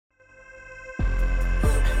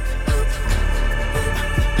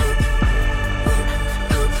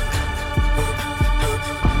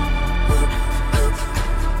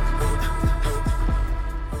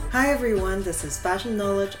everyone, this is Fashion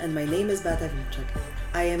Knowledge and my name is Bata Vilchuk.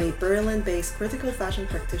 I am a Berlin-based critical fashion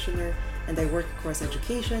practitioner and I work across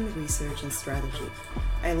education, research, and strategy.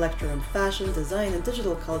 I lecture on fashion, design, and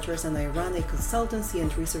digital cultures, and I run a consultancy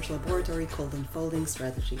and research laboratory called Unfolding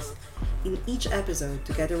Strategies. In each episode,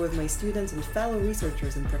 together with my students and fellow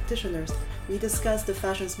researchers and practitioners, we discuss the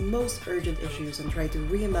fashion's most urgent issues and try to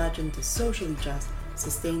reimagine the socially just,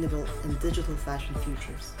 sustainable, and digital fashion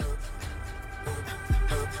futures.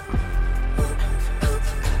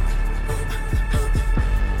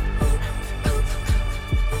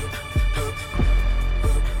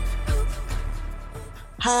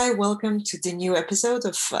 Hi, welcome to the new episode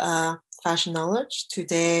of Fashion Knowledge.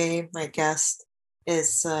 Today, my guest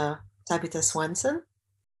is Tabitha Swenson.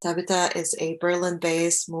 Tabitha is a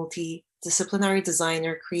Berlin-based multidisciplinary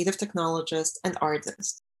designer, creative technologist, and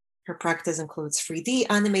artist. Her practice includes 3D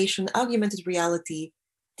animation, augmented reality,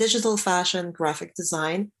 digital fashion, graphic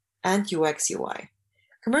design, and UX/UI.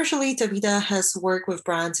 Commercially, Tabitha has worked with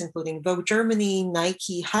brands including Vogue Germany,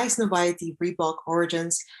 Nike, Highsnobiety, Reebok,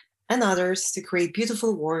 Origins, and others to create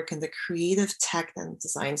beautiful work in the creative tech and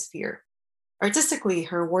design sphere. Artistically,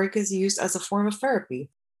 her work is used as a form of therapy,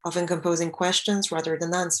 often composing questions rather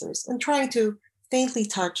than answers, and trying to faintly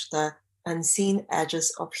touch the unseen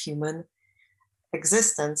edges of human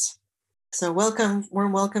existence. So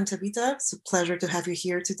warm welcome, Tabitha. It's a pleasure to have you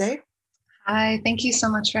here today. Hi, thank you so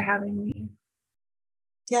much for having me.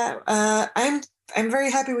 Yeah, I'm very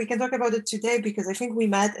happy we can talk about it today because I think we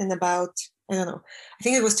met in about, I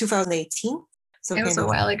think it was 2018. So it was a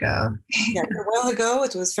while ago. Yeah, a while ago.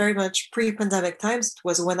 It was very much pre-pandemic times. It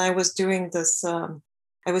was when I was doing this,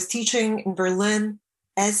 I was teaching in Berlin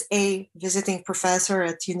as a visiting professor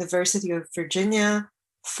at University of Virginia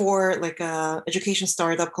for like a education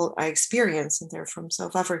startup called iExperience, and they're from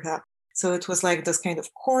South Africa. So it was like this kind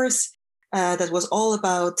of course that was all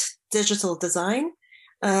about digital design.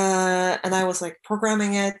 And I was like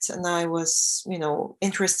programming it, and I was,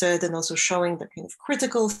 interested in also showing the kind of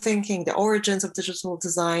critical thinking, the origins of digital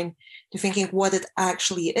design, to thinking what it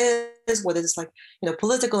actually is, what it is like,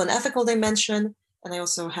 political and ethical dimension. And I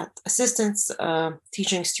also had assistants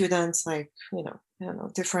teaching students like,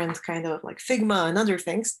 different kind of like Figma and other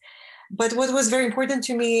things. But what was very important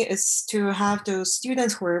to me is to have those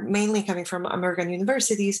students who were mainly coming from American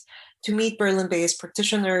universities to meet Berlin-based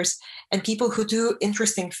practitioners and people who do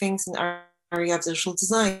interesting things in the area of digital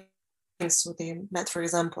design. So they met, for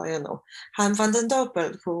example, Han van den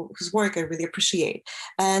Doppel, whose work I really appreciate.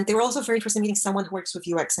 And they were also very interested in meeting someone who works with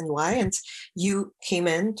UX and UI. And you came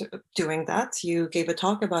in doing that. You gave a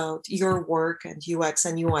talk about your work and UX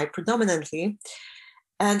and UI predominantly.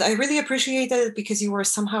 And I really appreciated it because you were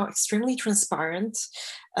somehow extremely transparent.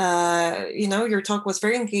 Your talk was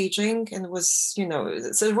very engaging and was,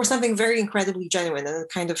 so it was something very incredibly genuine and it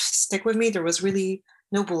kind of stick with me. There was really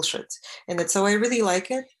no bullshit in it. So I really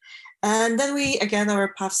like it. And then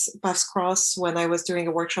our paths crossed when I was doing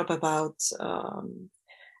a workshop about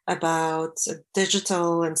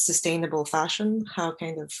digital and sustainable fashion,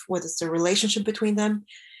 what is the relationship between them.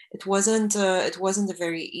 It wasn't a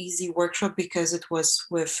very easy workshop because it was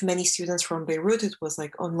with many students from Beirut. It was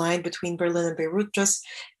like online between Berlin and Beirut just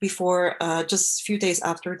before, just a few days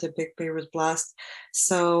after the big Beirut blast.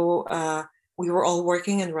 So we were all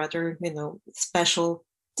working in rather, special,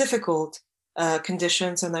 difficult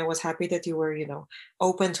conditions. And I was happy that you were,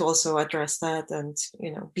 open to also address that and,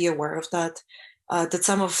 be aware of that. That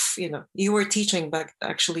some of, you were teaching back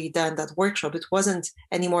actually then that workshop, it wasn't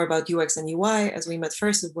anymore about UX and UI. As we met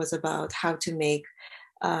first, it was about how to make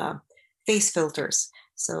face filters.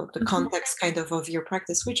 So the context kind of your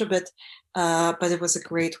practice switch a bit, but it was a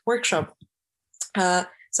great workshop.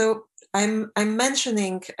 So I'm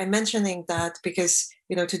mentioning that because,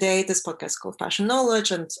 today this podcast is called Fashion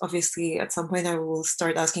Knowledge, and obviously at some point I will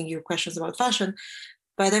start asking you questions about fashion.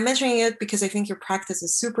 But I'm mentioning it because I think your practice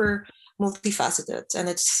is super multifaceted and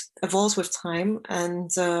it evolves with time.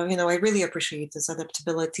 And, I really appreciate this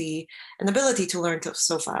adaptability and ability to learn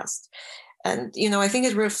so fast. And, I think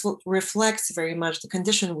it reflects very much the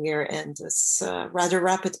condition we are in, this rather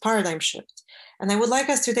rapid paradigm shift. And I would like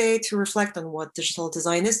us today to reflect on what digital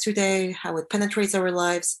design is today, how it penetrates our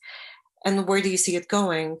lives, and where do you see it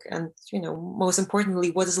going? And, most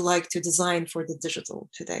importantly, what is it like to design for the digital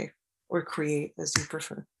today? Or create, as you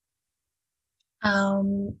prefer?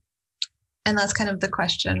 And that's kind of the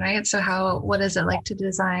question, right? So what is it like to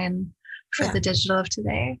design for the digital of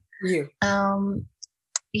today? You.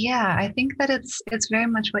 Yeah, I think that it's very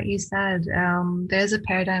much what you said. There's a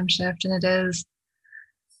paradigm shift, and it is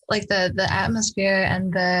like the atmosphere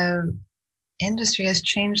and the industry has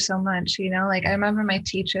changed so much, like I remember my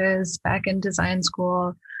teachers back in design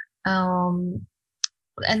school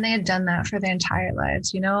And they had done that for their entire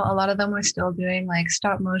lives. A lot of them were still doing like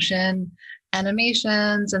stop motion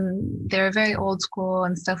animations, and they were very old school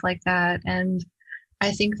and stuff like that. And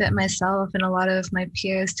I think that myself and a lot of my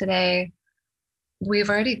peers today, we've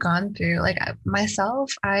already gone through, like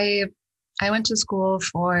myself, I went to school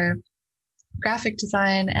for graphic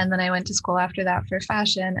design, and then I went to school after that for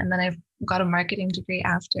fashion, and then I got a marketing degree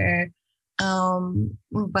after.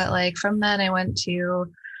 But like from then I went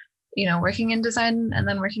to, working in design, and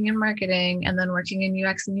then working in marketing, and then working in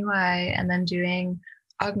UX and UI, and then doing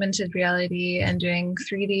augmented reality and doing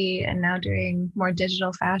 3D, and now doing more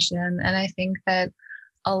digital fashion. And I think that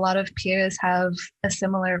a lot of peers have a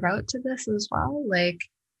similar route to this as well. Like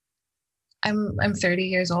I'm 30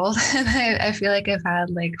 years old, and I feel like I've had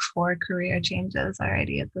like 4 career changes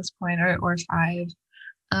already at this point, or 5.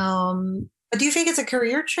 But do you think it's a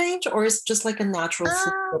career change, or is it just like a natural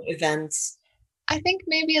flow of events? I think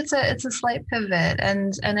maybe it's a slight pivot,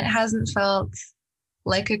 and it hasn't felt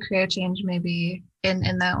like a career change maybe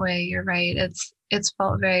in that way. You're right. It's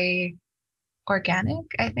felt very organic,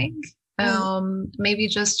 I think. Maybe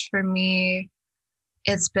just for me,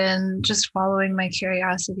 it's been just following my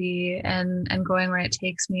curiosity and going where it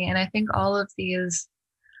takes me. And I think all of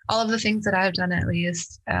the things that I've done, at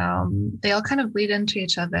least, they all kind of bleed into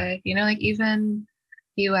each other. Like even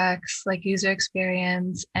UX, like user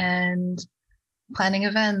experience, and planning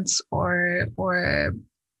events, or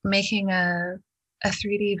making a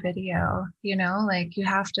 3D video, like you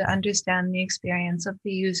have to understand the experience of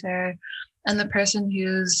the user and the person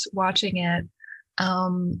who's watching it,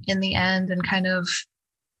 in the end, and kind of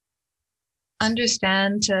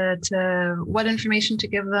understand to what information to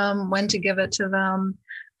give them, when to give it to them,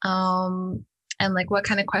 and like what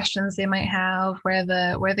kind of questions they might have, where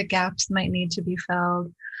the gaps might need to be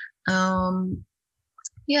filled.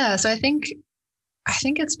 Yeah, so I think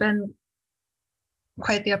it's been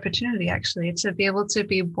quite the opportunity, actually, to be able to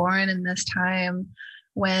be born in this time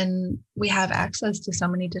when we have access to so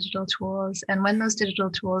many digital tools, and when those digital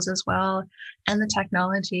tools as well and the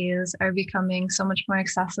technologies are becoming so much more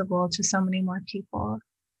accessible to so many more people.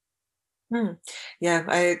 Yeah,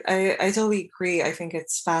 I totally agree. I think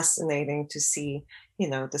it's fascinating to see,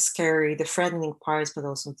 the scary, the threatening parts, but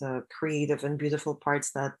also the creative and beautiful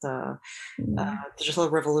parts that the digital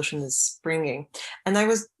revolution is bringing. And I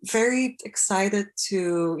was very excited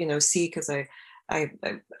to, see, because I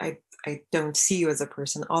don't see you as a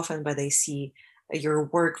person often, but I see your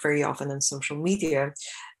work very often on social media.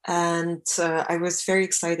 And I was very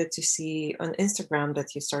excited to see on Instagram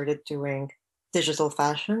that you started doing digital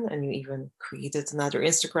fashion, and you even created another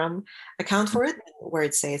Instagram account for it where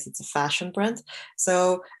it says it's a fashion brand.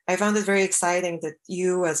 So I found it very exciting that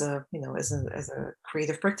you, as a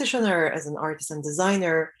creative practitioner, as an artist and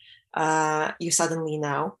designer, you suddenly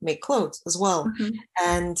now make clothes as well. Mm-hmm.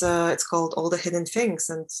 And it's called All the Hidden Things.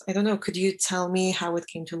 And I don't know, could you tell me how it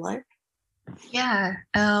came to life? Yeah.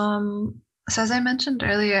 So as I mentioned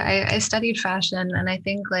earlier, I studied fashion, and I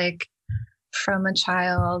think like from a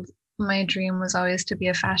child, my dream was always to be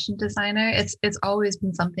a fashion designer. It's always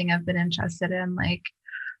been something I've been interested in. Like,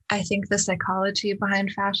 I think the psychology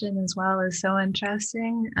behind fashion as well is so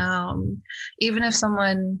interesting. Even if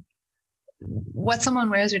what someone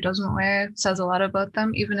wears or doesn't wear says a lot about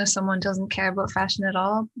them. Even if someone doesn't care about fashion at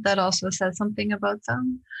all, that also says something about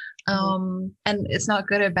them. And it's not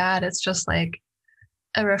good or bad. It's just like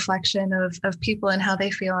a reflection of people and how they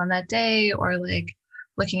feel on that day, or like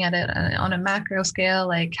looking at it on a macro scale,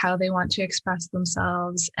 like how they want to express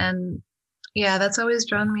themselves. And yeah, that's always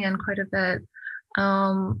drawn me in quite a bit.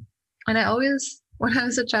 And I always, when I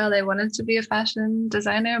was a child, I wanted to be a fashion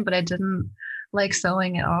designer, but I didn't like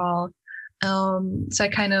sewing at all. So I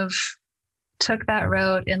kind of took that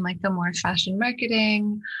route in like the more fashion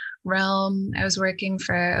marketing realm. I was working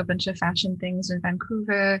for a bunch of fashion things in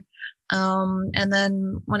Vancouver. And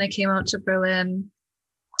then when I came out to Berlin,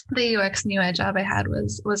 the UX and UI job I had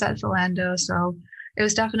was at Zalando. So it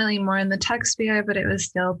was definitely more in the tech sphere, but it was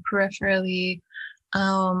still peripherally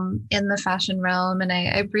in the fashion realm. And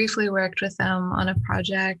I briefly worked with them on a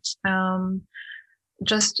project,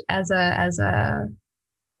 just as a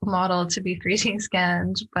model to be 3D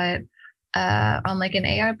scanned, but on like an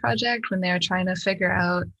AI project when they were trying to figure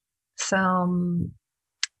out some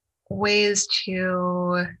ways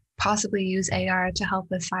to possibly use AR to help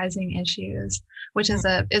with sizing issues, which is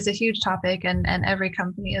a huge topic, and every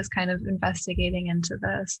company is kind of investigating into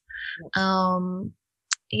this.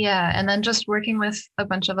 Yeah, and then just working with a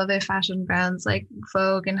bunch of other fashion brands like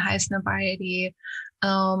Vogue and High Snobiety.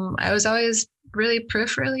 I was always really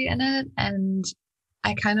peripherally in it, and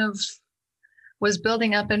I kind of was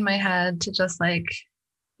building up in my head to just like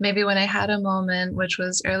maybe when I had a moment, which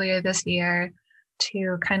was earlier this year,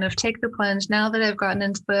 to kind of take the plunge now that I've gotten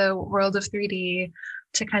into the world of 3D,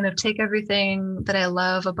 to kind of take everything that I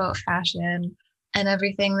love about fashion and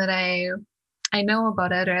everything that I know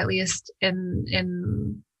about it, or at least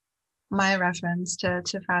in my reference to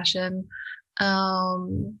fashion,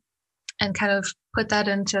 um, and kind of put that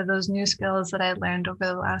into those new skills that I learned over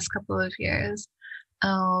the last couple of years.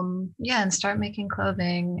 Yeah, and start making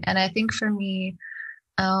clothing. And I think for me,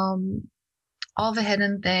 um, all the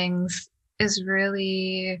hidden things is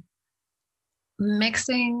really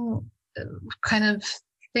mixing kind of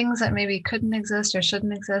things that maybe couldn't exist or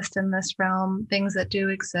shouldn't exist in this realm, things that do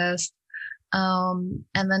exist, and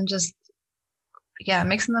then just yeah,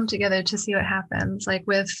 mixing them together to see what happens. Like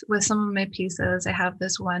with some of my pieces, I have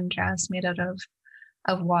this one dress made out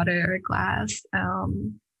of water or glass.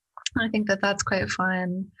 I think that that's quite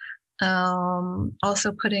fun.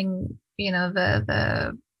 Also putting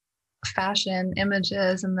the fashion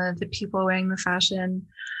images and the people wearing the fashion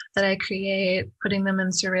that I create, putting them in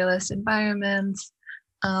surrealist environments,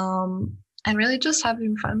 and really just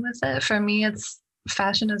having fun with it. For me, it's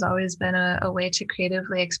fashion has always been a way to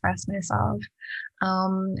creatively express myself.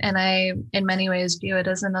 And I, in many ways, view it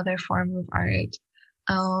as another form of art.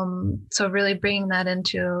 So really bringing that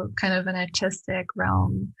into kind of an artistic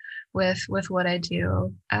realm with what I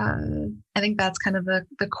do. I think that's kind of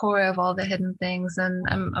the core of all the hidden things, and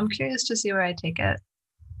I'm curious to see where I take it.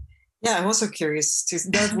 Yeah, I'm also curious to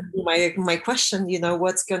that would be my question,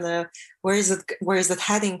 where is it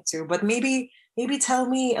heading to? But maybe tell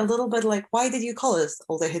me a little bit like why did you call it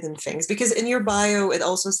all the hidden things? Because in your bio it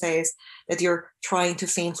also says that you're trying to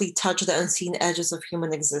faintly touch the unseen edges of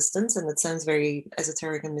human existence, and it sounds very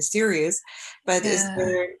esoteric and mysterious. But is Yeah,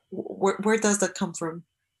 there where does that come from?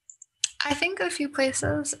 I think a few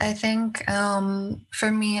places. I think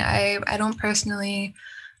for me, I don't personally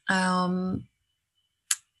um,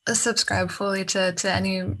 subscribe fully to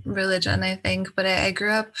any religion, I think, but I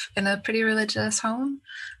grew up in a pretty religious home.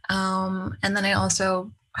 And then I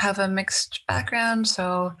also have a mixed background.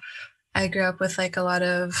 So I grew up with like a lot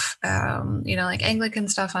of, like Anglican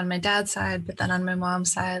stuff on my dad's side, but then on my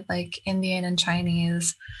mom's side, like Indian and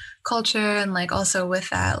Chinese culture. And like also with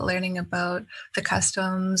that, learning about the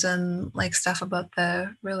customs and like stuff about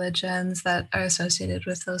the religions that are associated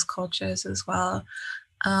with those cultures as well.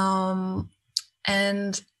 Um,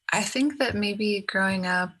 and I think that maybe growing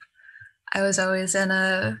up, I was always in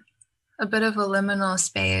a bit of a liminal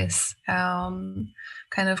space,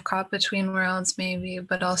 kind of caught between worlds, maybe,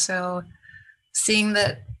 but also seeing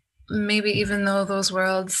that maybe even though those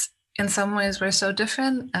worlds in some ways were so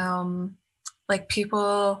different, like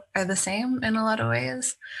people are the same in a lot of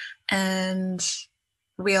ways. And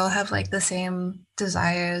we all have like the same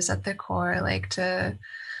desires at the core, like to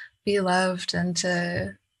be loved and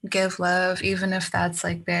to give love, even if that's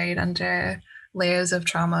like buried under layers of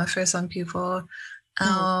trauma for some people. Hmm.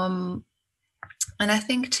 Um, and I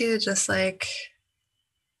think too, just like,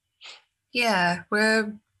 yeah,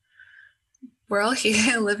 we're all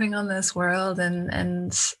here living on this world,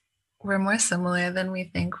 and we're more similar than we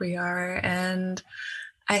think we are. And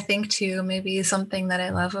I think too, maybe something that I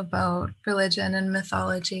love about religion and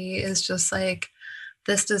mythology is just like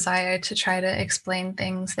this desire to try to explain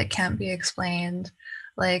things that can't be explained,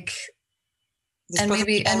 like This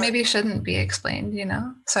and maybe shouldn't be explained, you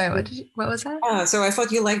know? Sorry, what was that? so I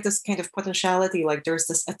thought you like this kind of potentiality, like there's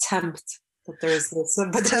this attempt that there's this,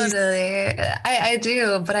 but then you Totally. I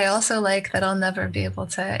do, but I also like that I'll never be able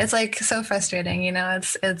to. It's like so frustrating, you know.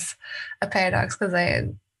 It's a paradox because I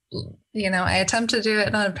attempt to do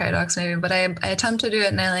it, not a paradox maybe, but I attempt to do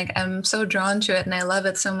it and I'm so drawn to it and I love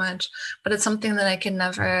it so much, but it's something that I can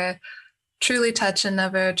never truly touch and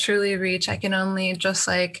never truly reach. I can only just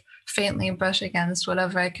like faintly brush against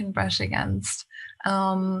whatever I can brush against.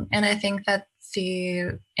 And I think that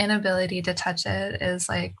the inability to touch it is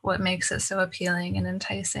like what makes it so appealing and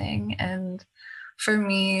enticing. And for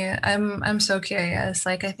me, I'm so curious.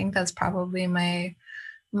 Like I think that's probably my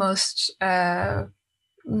most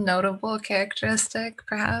notable characteristic,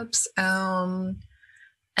 perhaps. And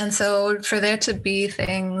so for there to be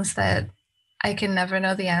things that I can never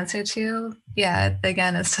know the answer to, yeah,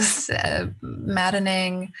 again, it's just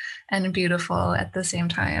maddening and beautiful at the same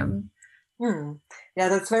time. Hmm. Yeah,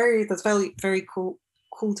 that's very cool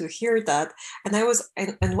to hear that. And I was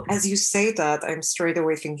and as you say that, I'm straight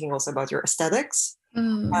away thinking also about your aesthetics.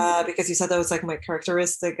 Because you said that was like my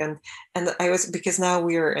characteristic, and I was, because now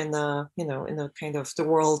we are in a, in a kind of the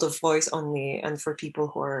world of voice only, and for people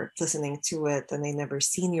who are listening to it and they never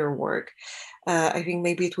seen your work, I think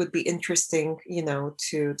maybe it would be interesting,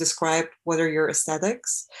 to describe what are your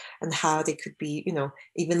aesthetics and how they could be,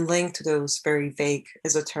 even linked to those very vague,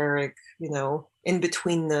 esoteric, in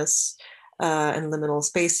betweenness and liminal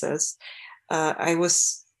spaces.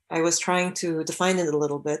 I was trying to define it a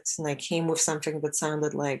little bit, and I came with something that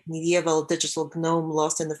sounded like medieval digital gnome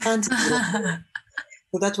lost in the fantasy.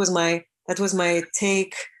 So that was my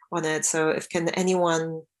take on it. So if can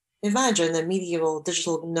anyone imagine a medieval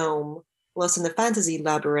digital gnome lost in the fantasy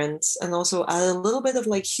labyrinth, and also add a little bit of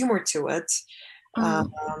like humor to it,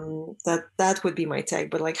 that would be my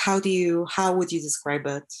take. But like, how would you describe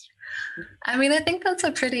it? I mean, I think that's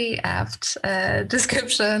a pretty apt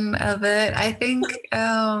description of it. I think,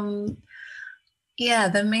 yeah,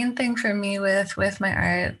 the main thing for me with my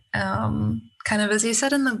art, kind of as you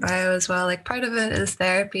said in the bio as well, like part of it is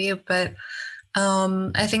therapy, but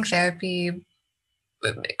I think therapy,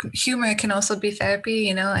 humor can also be therapy.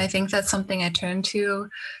 I think that's something I turn to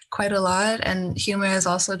quite a lot, and humor is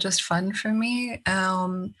also just fun for me.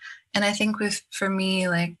 And I think for me,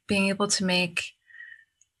 like being able to make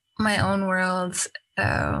my own worlds,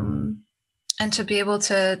 and to be able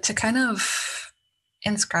to kind of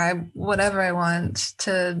inscribe whatever I want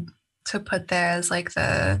to put there as like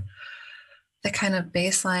the kind of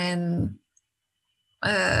baseline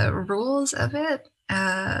rules of it.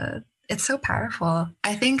 It's so powerful.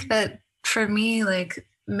 I think that for me, like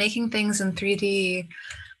making things in 3D,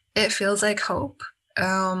 it feels like hope.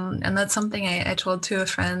 And that's something I told to a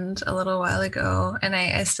friend a little while ago, and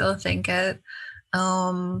I still think it.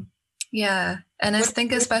 Yeah, and I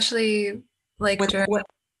think especially like What during. what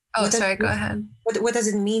Oh, what does sorry. Go ahead. what does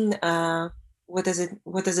it mean? What does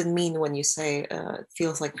it mean when you say it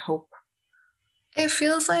feels like hope? It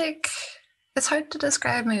feels like it's hard to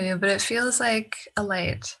describe maybe, but it feels like a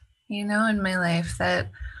light, in my life that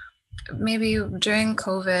maybe during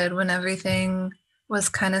COVID when everything was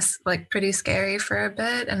kind of like pretty scary for a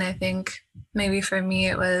bit, and I think maybe for me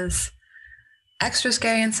it was extra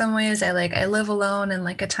scary in some ways. I live alone in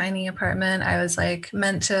like a tiny apartment. I was like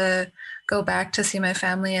meant to go back to see my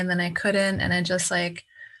family and then I couldn't, and I just like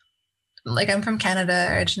I'm from Canada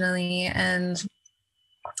originally, and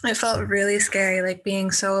it felt really scary, like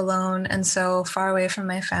being so alone and so far away from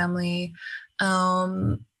my family.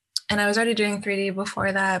 And I was already doing 3D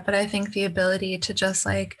before that, but I think the ability to just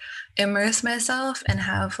like immerse myself and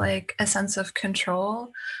have like a sense of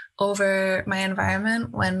control over my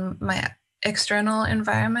environment when my external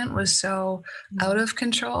environment was so out of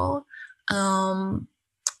control.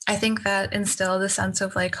 I think that instilled a sense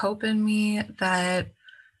of like hope in me that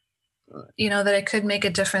that I could make a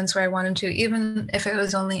difference where I wanted to, even if it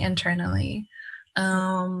was only internally.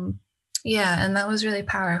 Yeah, and that was really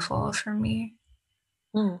powerful for me.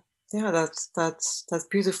 Yeah, that's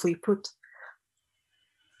beautifully put.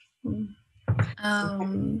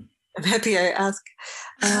 I'm happy I asked.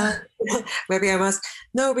 Maybe I must.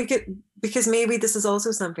 No, because maybe this is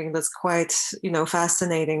also something that's quite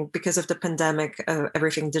fascinating because of the pandemic.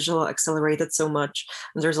 Everything digital accelerated so much,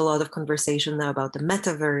 and there's a lot of conversation now about the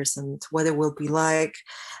metaverse and what it will be like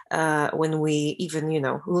when we even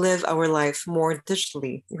live our life more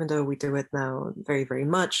digitally, even though we do it now very, very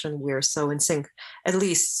much, and we're so in sync. At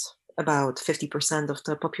least about 50% of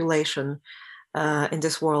the population in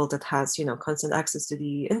this world that has constant access to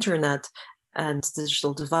the internet and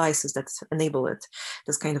digital devices that enable it,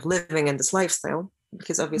 this kind of living and this lifestyle,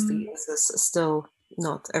 because obviously this is still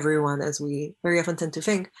not everyone as we very often tend to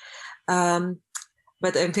think.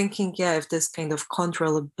 But I'm thinking, if this kind of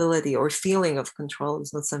controllability or feeling of control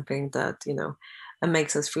is not something that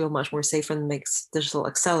makes us feel much more safe and makes digital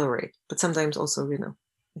accelerate, but sometimes also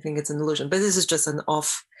I think it's an illusion. But this is just an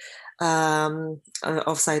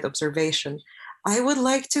off-site observation. I would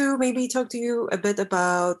like to maybe talk to you a bit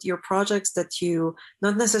about your projects that you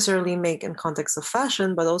not necessarily make in context of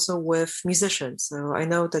fashion, but also with musicians. So I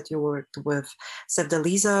know that you worked with Sevda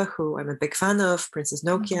Liza, who I'm a big fan of, Princess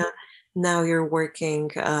Nokia. Now you're working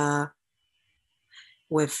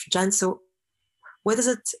with Jan. So what is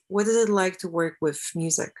it like to work with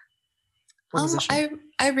music? I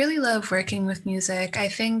really love working with music. I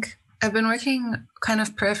think I've been working kind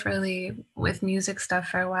of peripherally with music stuff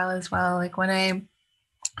for a while as well. Like when I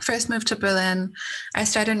first moved to Berlin, I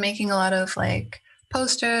started making a lot of like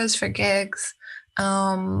posters for gigs,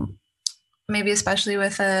 maybe especially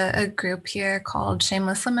with a group here called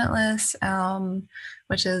Shameless Limitless,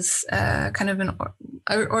 which is kind of an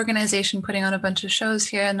organization putting on a bunch of shows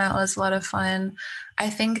here, and that was a lot of fun. I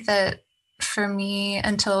think that for me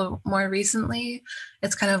until more recently,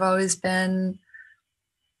 it's kind of always been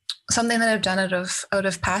something that I've done out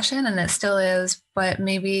of passion, and it still is. But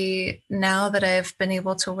maybe now that I've been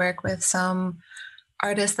able to work with some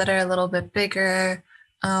artists that are a little bit bigger,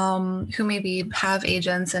 who maybe have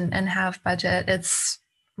agents and have budget, it's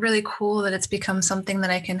really cool that it's become something that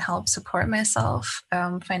I can help support myself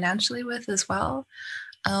financially with as well.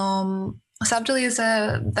 Sabdali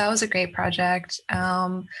that was a great project.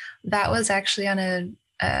 That was actually on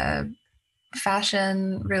a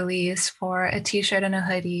fashion release for a t-shirt and a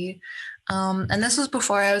hoodie. And this was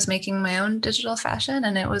before I was making my own digital fashion,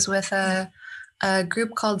 and it was with a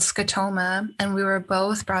group called Scotoma, and we were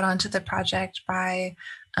both brought onto the project by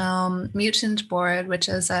Mutant Board, which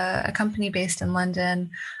is a company based in London.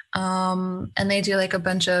 And they do like a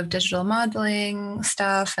bunch of digital modeling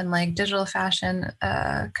stuff and like digital fashion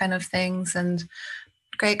kind of things, and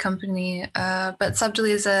great company. But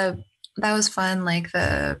Sabdali that was fun. Like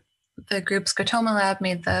the group Scotoma Lab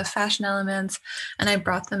made the fashion elements, and I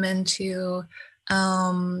brought them into a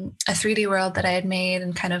 3D world that I had made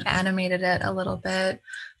and kind of animated it a little bit.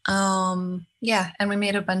 Yeah, and we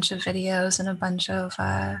made a bunch of videos and a bunch of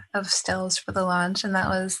stills for the launch, and that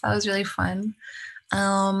was really fun.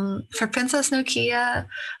 For Princess Nokia,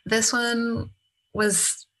 this one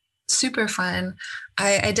was super fun.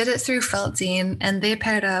 I did it through Feltzine, and they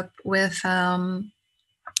paired up with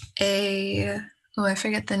I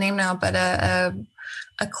forget the name now, but a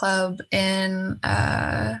club in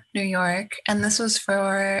New York, and this was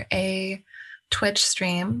for a Twitch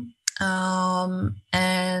stream.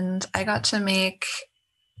 And I got to make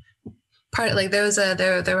like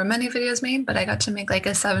there were many videos made, but I got to make like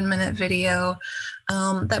a 7-minute video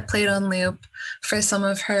that played on loop for some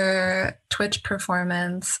of her Twitch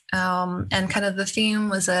performance. And kind of the theme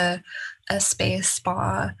was a space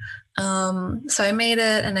spa. So I made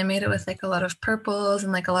it, and I made it with like a lot of purples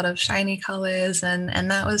and like a lot of shiny colors, and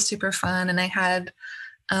that was super fun. And I had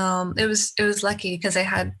it was lucky because I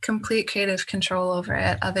had complete creative control over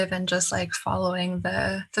it, other than just like following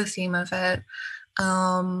the theme of it.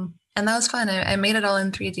 And that was fun. I made it all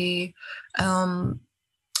in 3D.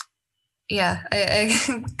 Yeah,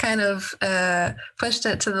 I kind of pushed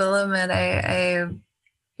it to the limit. I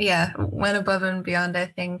went above and beyond, I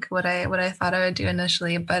think, what I thought I would do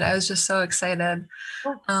initially, but I was just so excited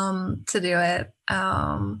to do it.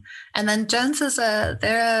 And then Gens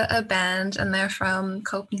they're a band, and they're from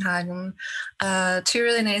Copenhagen, 2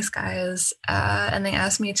 really nice guys, and they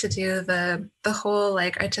asked me to do the whole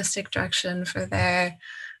like artistic direction for their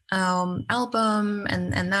album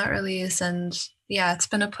and that release. And yeah, it's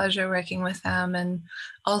been a pleasure working with them, and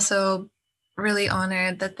also really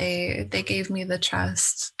honored that they gave me the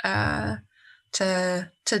trust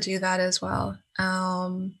to do that as well.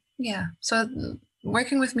 Yeah, so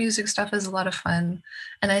working with music stuff is a lot of fun,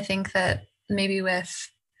 and I think that maybe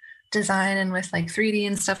with design and with like 3D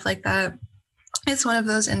and stuff like that, it's one of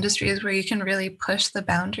those industries where you can really push the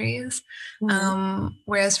boundaries.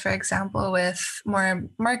 Whereas, for example, with more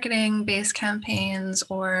marketing-based campaigns,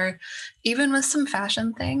 or even with some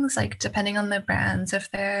fashion things, like depending on the brands,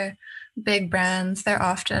 if they're big brands, they're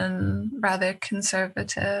often rather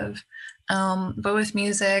conservative. But with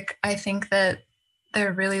music, I think that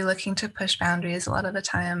they're really looking to push boundaries a lot of the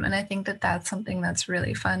time. And I think that that's something that's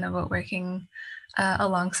really fun about working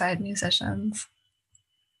alongside musicians.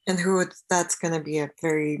 And that's going to be a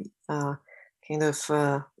very kind of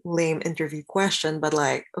lame interview question, but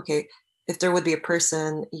like, okay, if there would be a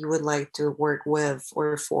person you would like to work with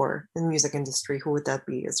or for in the music industry, who would that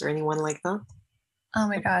be? Is there anyone like that? Oh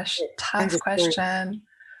my gosh, tough question.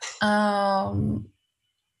 My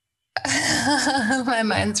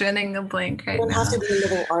mind's running a blank right now. It doesn't have to be a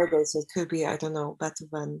living artist. It could be, I don't know,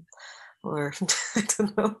 Beethoven, or I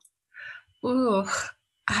don't know. Ooh,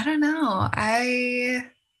 I don't know.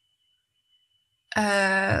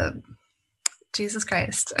 Jesus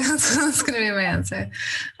Christ. That's going to be my answer.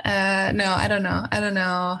 No, I don't know. I don't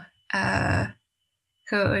know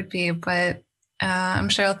who it would be, but I'm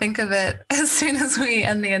sure I'll think of it as soon as we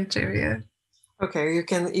end the interview. Okay, you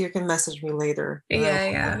can message me later.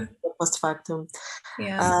 Yeah. Post factum.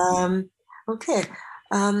 Yeah. Okay.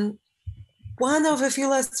 One of a few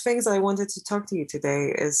last things I wanted to talk to you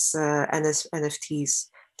today is NFTs,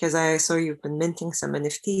 because I saw you've been minting some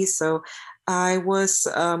NFTs. So I was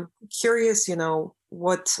curious,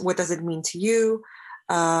 what does it mean to you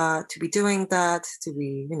to be doing that, to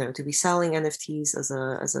be selling NFTs as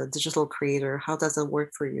a digital creator? How does it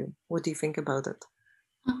work for you? What do you think about it?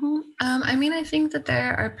 Mm-hmm. I mean, I think that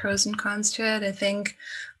there are pros and cons to it. I think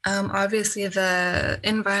obviously the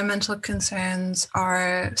environmental concerns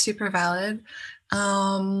are super valid.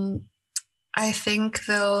 I think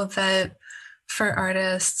though that for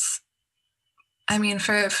artists, I mean,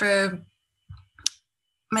 for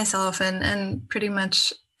myself and pretty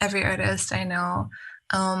much every artist I know,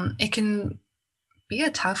 it can be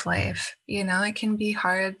a tough life. You know, it can be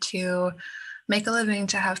hard to make a living,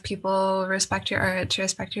 to have people respect your art, to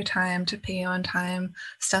respect your time, to pay you on time,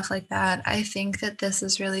 stuff like that. I think that this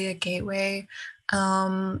is really a gateway,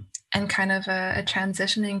 and kind of a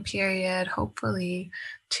transitioning period, hopefully,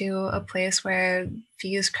 to a place where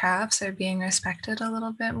these crafts are being respected a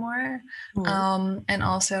little bit more, Mhm. and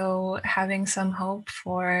also having some hope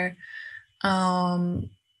for um,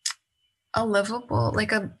 a livable,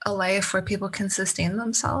 like a life where people can sustain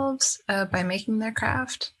themselves by making their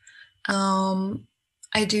craft. Um,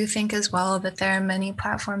 I do think as well that there are many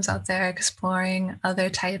platforms out there exploring other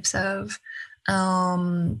types of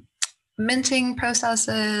um, minting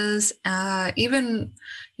processes, even,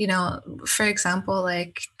 for example,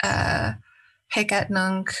 like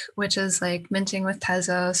Hekatnunk, which is like minting with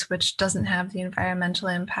Tezos, which doesn't have the environmental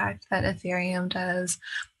impact that Ethereum does.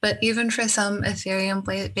 But even for some Ethereum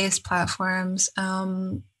based platforms,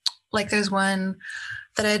 like there's one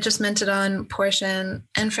that I just minted on Portion.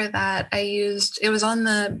 And for that, it was on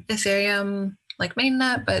the Ethereum like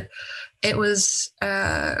mainnet, but it used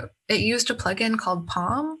a plugin called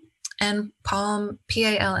Palm. And Palm,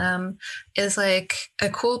 PALM, is like a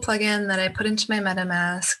cool plugin that I put into my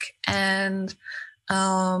MetaMask. And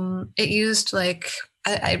it used like,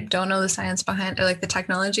 I don't know the science behind it, like the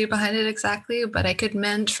technology behind it exactly, but I could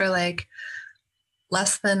mint for like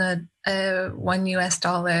less than a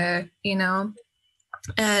 $1,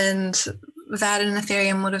 and that in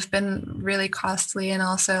Ethereum would have been really costly and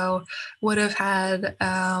also would have had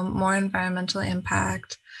more environmental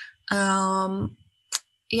impact. Um,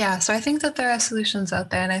 yeah, so I think that there are solutions out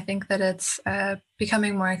there, and I think that it's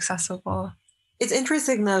becoming more accessible. It's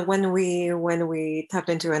interesting that when we tapped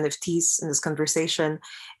into NFTs in this conversation,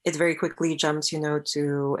 it very quickly jumped,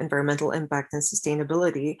 to environmental impact and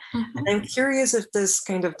sustainability. And Mm-hmm. I'm curious if this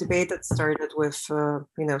kind of debate that started with,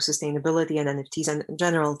 sustainability and NFTs and in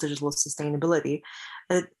general digital sustainability,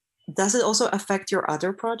 uh, does it also affect your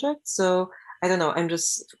other projects? So I don't know. I'm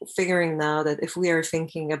just figuring now that if we are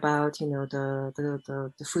thinking about,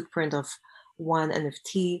 the footprint of one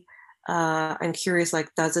NFT, I'm curious,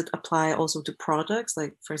 like, does it apply also to projects?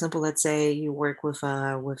 Like, for example, let's say you work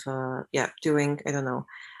doing, I don't know,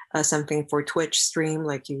 something for Twitch stream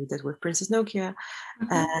like you did with Princess Nokia.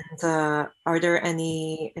 Mm-hmm. And are there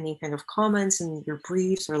any kind of comments in your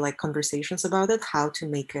briefs or like conversations about it, how to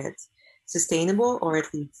make it sustainable or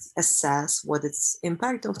at least assess what its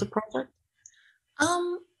impact of the project?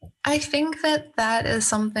 Um, I think that that is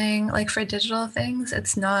something like for digital things,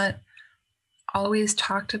 it's not always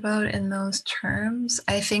talked about in those terms.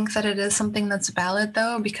 I think that it is something that's valid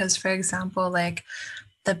though, because for example, like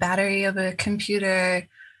the battery of a computer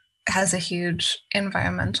has a huge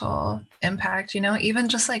environmental impact, even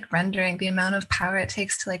just like rendering the amount of power it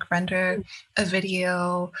takes to like render a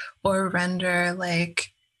video or render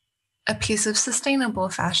like a piece of sustainable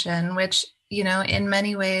fashion, which, in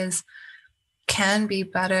many ways can be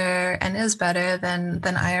better and is better than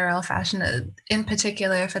IRL fashion. In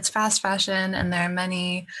particular, if it's fast fashion and there are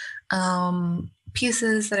many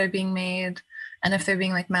pieces that are being made, and if they're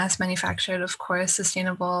being like mass manufactured, of course,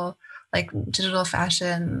 sustainable like digital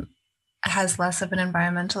fashion has less of an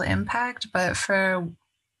environmental impact. But for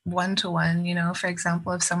one to one, for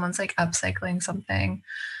example, if someone's like upcycling something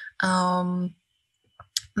um,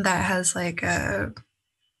 that has like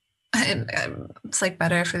it's like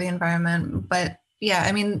better for the environment. But yeah,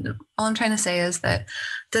 I mean, all I'm trying to say is that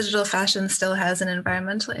digital fashion still has an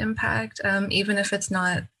environmental impact, even if it's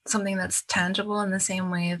not something that's tangible in the same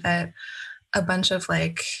way that a bunch of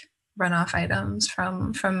like runoff items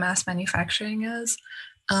from mass manufacturing is.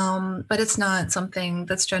 But it's not something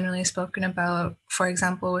that's generally spoken about, for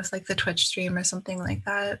example, with like the Twitch stream or something like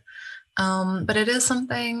that. But it is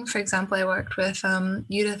something, for example, I worked with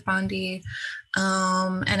Judith Bondi,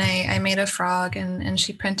 and I made a frog and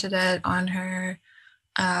she printed it on her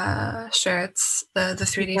shirts, the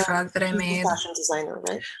 3D frog that I She's the made. fashion designer,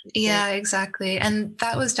 right? Yeah, exactly. And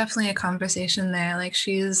that was definitely a conversation there. Like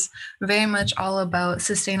she's very much all about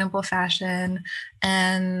sustainable fashion,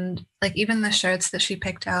 and like even the shirts that she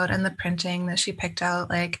picked out and the printing that she picked out,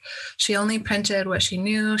 like she only printed what she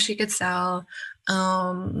knew she could sell.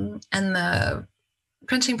 And the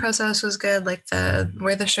printing process was good, like the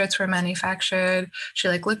where the shirts were manufactured, she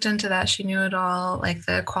like looked into that, she knew it all, like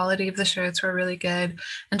the quality of the shirts were really good,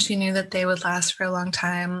 and she knew that they would last for a long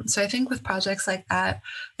time. So I think with projects like that,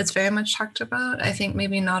 it's very much talked about. I think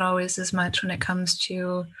maybe not always as much when it comes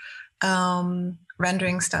to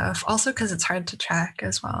rendering stuff. Also because it's hard to track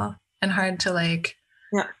as well and hard to like,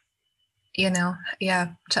 Yeah.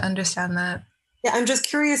 To understand that. Yeah, I'm just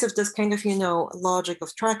curious if this kind of, logic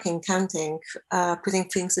of tracking, counting, putting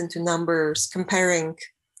things into numbers, comparing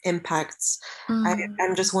impacts.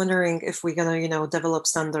 I'm just wondering if we're gonna, develop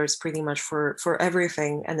standards pretty much for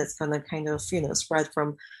everything, and it's gonna kind of, spread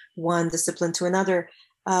from one discipline to another.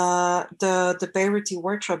 The Beirut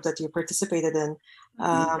workshop that you participated in,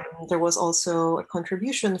 there was also a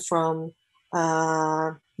contribution from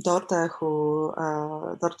Dorta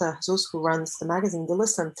Jesus, who runs the magazine The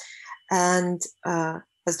Listen. And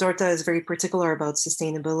as Dorta is very particular about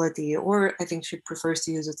sustainability, or I think she prefers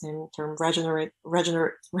to use the term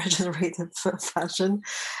regenerative fashion,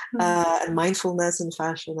 and mindfulness in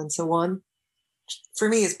fashion and so on. For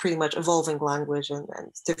me, it's pretty much evolving language and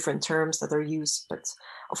different terms that are used. But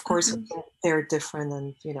of course, they're different,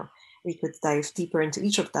 and we could dive deeper into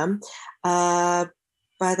each of them.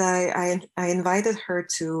 But I invited her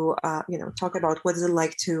to talk about what is it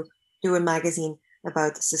like to do a magazine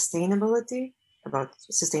about sustainability, about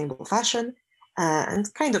sustainable fashion,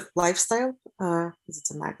 and kind of lifestyle, because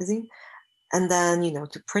it's a magazine. And then,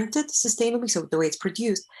 to print it sustainably, so the way it's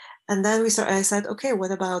produced. And then I said, okay,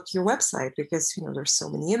 what about your website? Because, there's so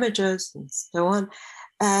many images and so on.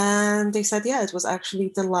 And they said, yeah, it was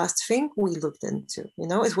actually the last thing we looked into.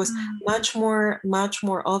 It was much more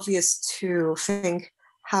obvious to think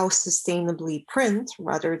how sustainably print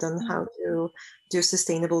rather than how to do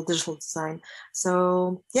sustainable digital design.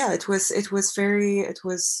 So yeah, it was very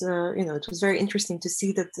interesting to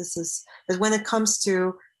see that that when it comes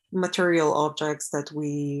to material objects that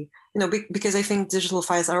we, because I think digital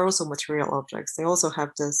files are also material objects. They also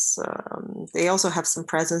have this, they also have some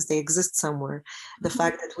presence. They exist somewhere. The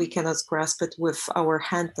fact that we cannot grasp it with our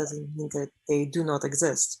hand doesn't mean that they do not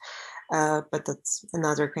exist. But that's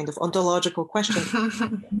another kind of ontological question.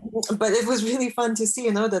 But it was really fun to see,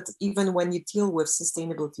 that even when you deal with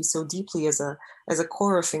sustainability so deeply as a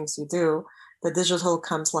core of things you do, the digital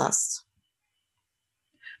comes last.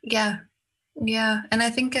 Yeah. And I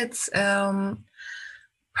think it's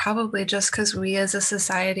probably just because we as a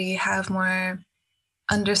society have more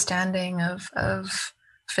understanding of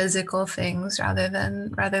physical things rather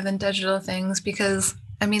than digital things, because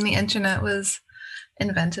I mean the internet was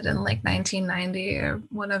invented in like 1990 or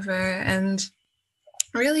whatever, and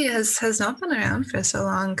really has not been around for so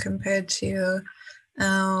long compared to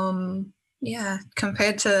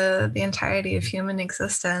compared to the entirety of human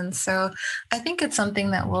existence. So I think it's something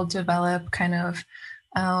that will develop kind of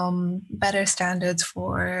better standards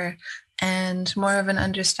for, and more of an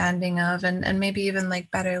understanding of, and maybe even like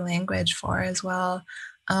better language for as well,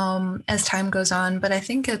 as time goes on. But I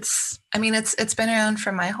think it's been around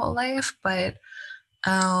for my whole life, but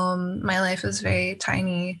my life is very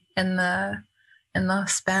tiny in the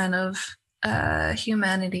span of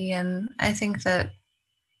humanity, and I think that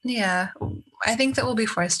we'll be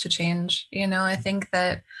forced to change. I think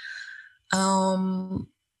that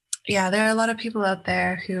there are a lot of people out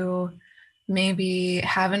there who maybe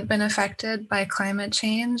haven't been affected by climate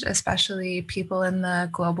change, especially people in the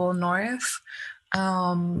global north.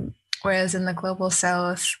 Whereas in the global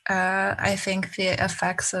south, I think the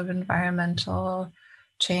effects of environmental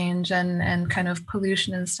change and kind of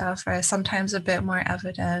pollution and stuff are sometimes a bit more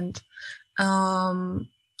evident.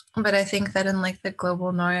 But I think that in like the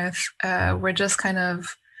global north, we're just kind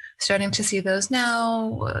of starting to see those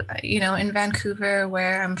now. In Vancouver,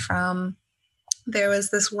 where I'm from, there was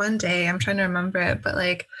this one day, I'm trying to remember it, but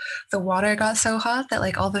like the water got so hot that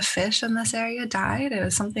like all the fish in this area died. It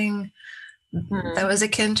was something that was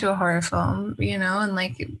akin to a horror film, and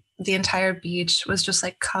like the entire beach was just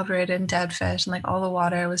like covered in dead fish, and like all the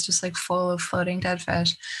water was just like full of floating dead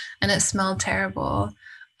fish, and it smelled terrible.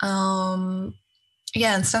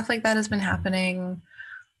 And stuff like that has been happening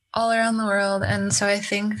all around the world. And so I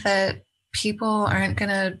think that people aren't going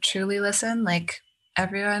to truly listen. Like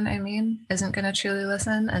everyone, isn't going to truly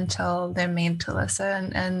listen until they're made to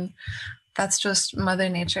listen. And that's just Mother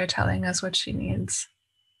Nature telling us what she needs.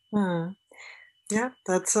 Yeah,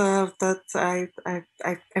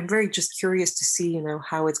 I'm very just curious to see,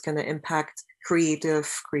 how it's going to impact creative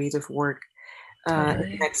work in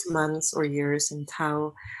the next months or years, and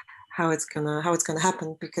how it's gonna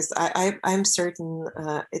happen, because I'm certain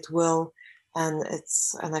it will, and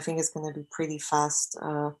I think it's gonna be pretty fast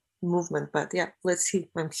movement. But yeah, let's see.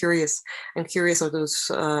 I'm curious of those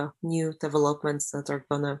new developments that are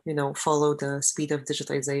gonna follow the speed of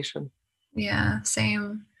digitization. Yeah,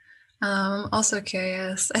 same. Also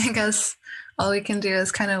curious. I guess all we can do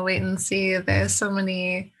is kind of wait and see. There's so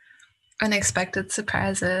many unexpected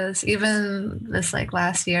surprises. Even this like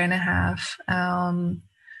last year and a half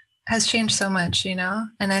has changed so much, you know?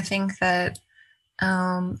 And I think that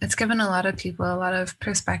it's given a lot of people a lot of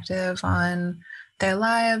perspective on their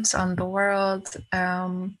lives, on the world.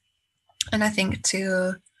 And I think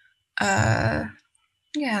too, uh,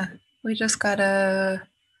 yeah, we just gotta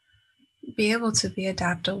be able to be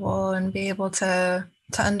adaptable and be able to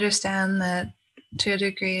understand that to a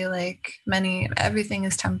degree, like everything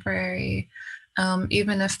is temporary,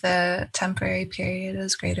 even if the temporary period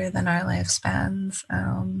is greater than our lifespans.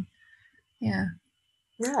 Yeah.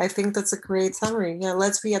 Yeah, I think that's a great summary. Yeah,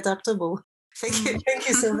 let's be adaptable. Thank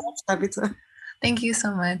you so much, Tabitha. Thank you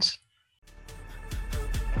so much.